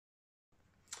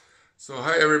So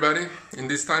hi everybody, in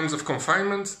these times of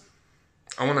confinement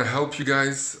I want to help you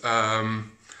guys.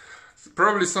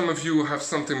 Probably some of you have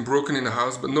something broken in the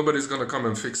house, but nobody's gonna come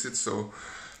and fix it. So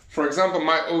for example,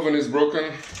 my oven is broken,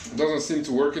 it doesn't seem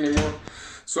to work anymore.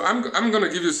 So I'm gonna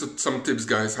give you some tips,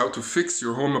 guys, how to fix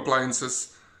your home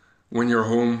appliances when you're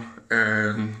home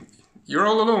and you're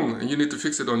all alone and you need to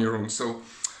fix it on your own. So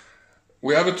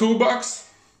we have a toolbox,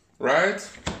 right?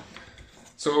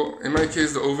 So in my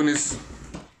case the oven is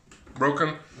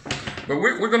broken, but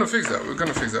we're gonna fix that.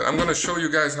 I'm gonna show you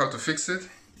guys how to fix it.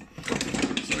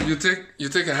 So you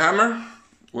take a hammer.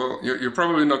 Well, you're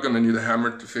probably not gonna need a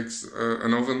hammer to fix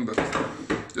an oven, but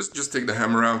just take the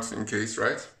hammer out in case,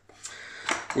 right?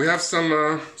 We have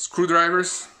some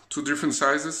screwdrivers, 2 different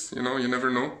sizes. You know, you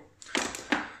never know.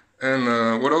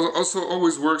 And what also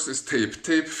always works is tape.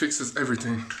 Tape fixes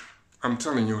everything. I'm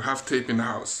telling you, have tape in the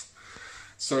house.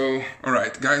 So, all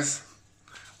right, guys.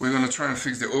 We're gonna try and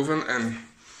fix the oven, and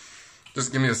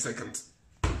just give me a second.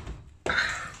 Okay,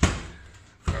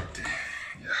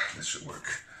 yeah, this should work.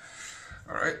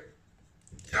 All right,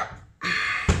 yeah.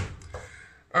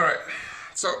 All right,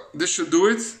 so this should do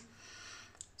it.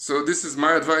 So this is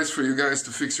my advice for you guys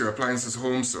to fix your appliances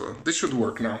home. So this should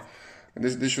work now.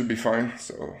 This should be fine.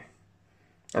 So,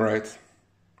 all right.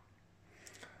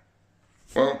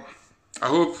 Well, I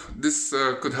hope this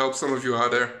could help some of you out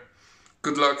there.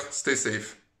 Good luck, stay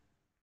safe.